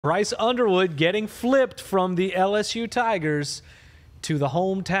Bryce Underwood getting flipped from the LSU Tigers to the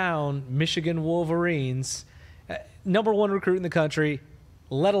hometown Michigan Wolverines. Number one recruit in the country,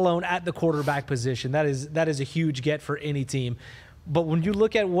 let alone at the quarterback position. That is a huge get for any team. But when you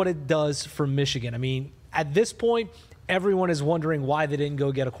look at what it does for Michigan, I mean, at this point, everyone is wondering why they didn't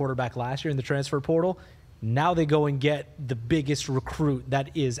go get a quarterback last year in the transfer portal. Now they go and get the biggest recruit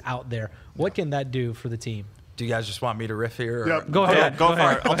that is out there. What can that do for the team? Do you guys just want me to riff here? Yep. Go ahead. Go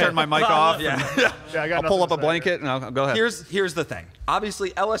for it. I'll turn my mic off. Yeah. I'll pull up a blanket and I'll go ahead. Here's the thing.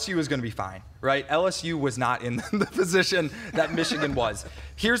 Obviously, LSU is going to be fine, right? LSU was not in the position that Michigan was.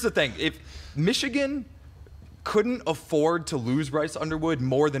 Here's the thing. If Michigan couldn't afford to lose Bryce Underwood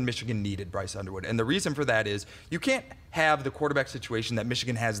more than Michigan needed Bryce Underwood. And the reason for that is you can't have the quarterback situation that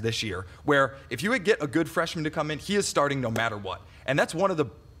Michigan has this year, where if you get a good freshman to come in, he is starting no matter what. And that's one of the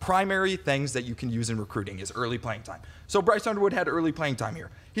primary things that you can use in recruiting is early playing time. So Bryce Underwood had early playing time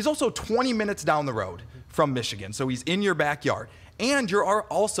here. He's also 20 minutes down the road from Michigan, so he's in your backyard. And you're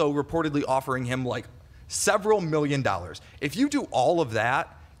also reportedly offering him like several $1 million. If you do all of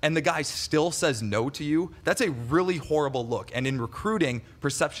that and the guy still says no to you, that's a really horrible look. And in recruiting,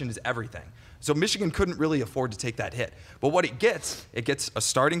 perception is everything. So Michigan couldn't really afford to take that hit. But what it gets a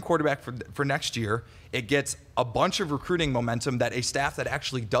starting quarterback for next year. It gets a bunch of recruiting momentum that a staff that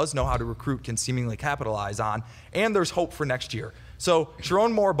actually does know how to recruit can seemingly capitalize on. And there's hope for next year. So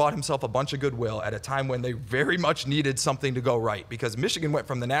Sharon Moore bought himself a bunch of goodwill at a time when they very much needed something to go right, because Michigan went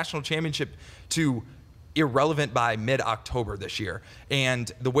from the national championship to irrelevant by mid-October this year.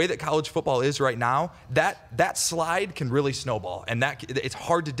 And the way that college football is right now, that slide can really snowball, and it's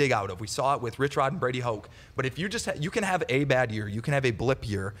hard to dig out of. We saw it with Rich Rod and Brady Hoke. But if you you can have a bad year, you can have a blip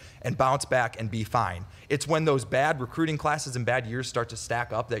year and bounce back and be fine. It's when those bad recruiting classes and bad years start to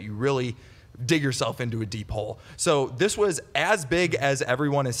stack up that you really dig yourself into a deep hole. So this was as big as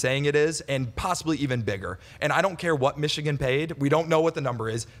everyone is saying it is, and possibly even bigger. And I don't care what Michigan paid. We don't know what the number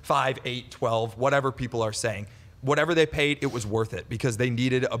is, 5, 8, 12, whatever people are saying. Whatever they paid, it was worth it because they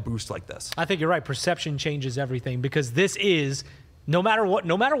needed a boost like this. I think you're right. Perception changes everything, because this is, no matter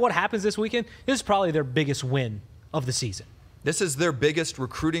what happens this weekend, this is probably their biggest win of the season. This is their biggest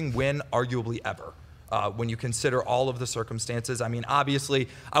recruiting win arguably ever. When you consider all of the circumstances. I mean, obviously,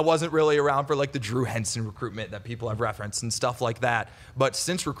 I wasn't really around for like the Drew Henson recruitment that people have referenced and stuff like that. But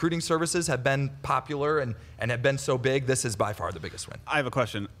since recruiting services have been popular and have been so big, this is by far the biggest win. I have a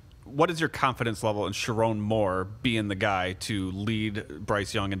question. What is your confidence level in Sharon Moore being the guy to lead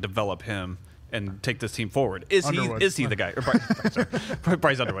Bryce Young and develop him and take this team forward? Is he the guy? Or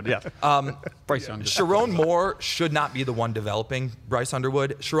Bryce Underwood, yeah. Bryce Young. Sharon Moore should not be the one developing Bryce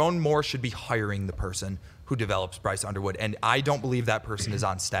Underwood. Sharon Moore should be hiring the person who develops Bryce Underwood, and I don't believe that person is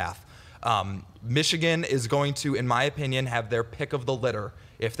on staff. Michigan is going to, in my opinion, have their pick of the litter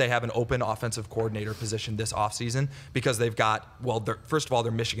if they have an open offensive coordinator position this offseason, because they've got, well, first of all,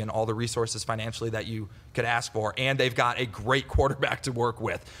 they're Michigan, all the resources financially that you could ask for, and they've got a great quarterback to work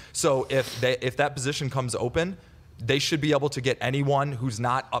with. So if that position comes open, they should be able to get anyone who's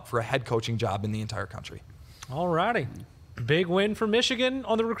not up for a head coaching job in the entire country. All righty. Big win for Michigan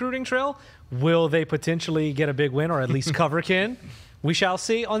on the recruiting trail. Will they potentially get a big win, or at least cover Ken? We shall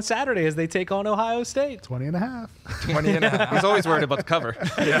see on Saturday as they take on Ohio State. 20.5. 20.5. He's always worried about the cover.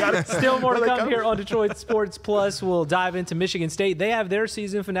 Still more to come here on Detroit Sports Plus. We'll dive into Michigan State. They have their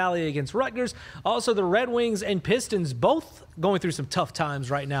season finale against Rutgers. Also, the Red Wings and Pistons both going through some tough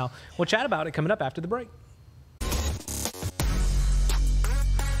times right now. We'll chat about it coming up after the break.